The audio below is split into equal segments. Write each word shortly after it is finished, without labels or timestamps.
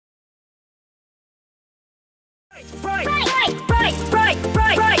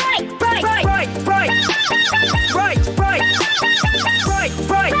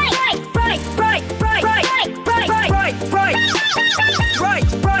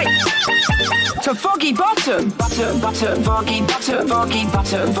To foggy bottom, butter, butter, foggy, butter, foggy,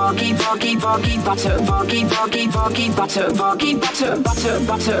 butter, foggy, foggy, foggy, butter, foggy, foggy, foggy, butter, foggy, butter, butter,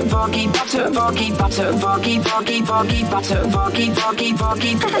 butter, foggy, butter, foggy, butter, foggy, foggy, foggy, butter, foggy, foggy,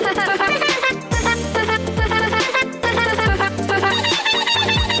 foggy.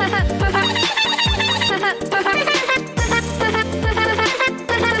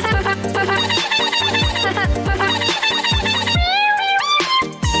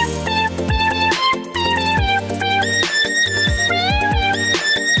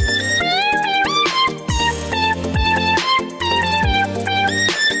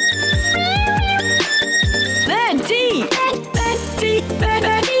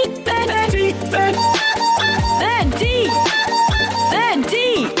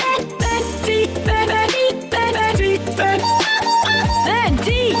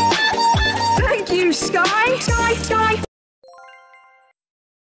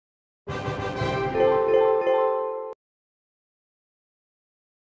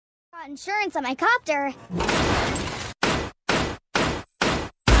 Got insurance on my copter.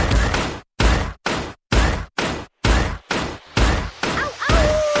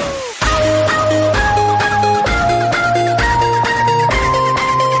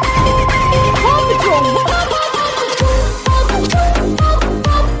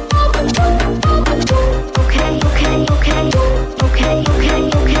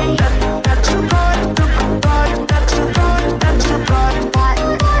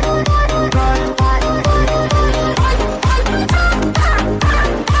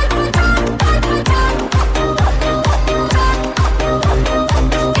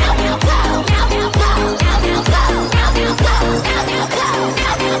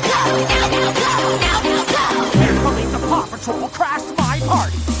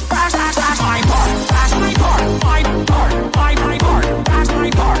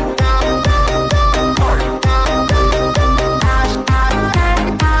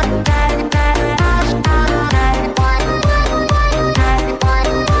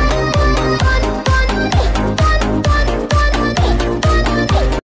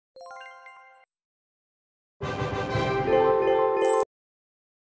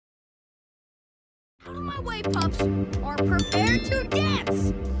 My way, pups, are prepared to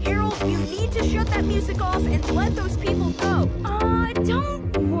dance. Harold, you need to shut that music off and let those people go.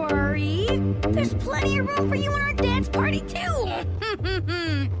 Don't worry. There's plenty of room for you in our dance party, too.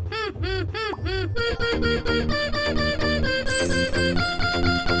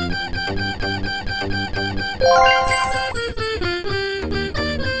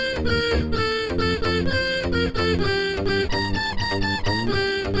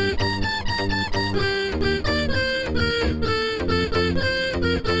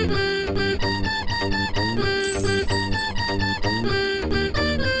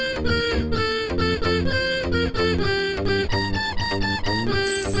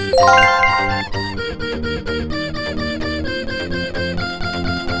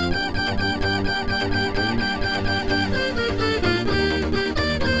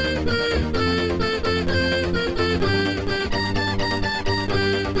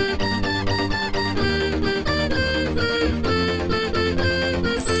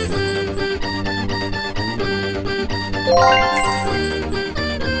 What?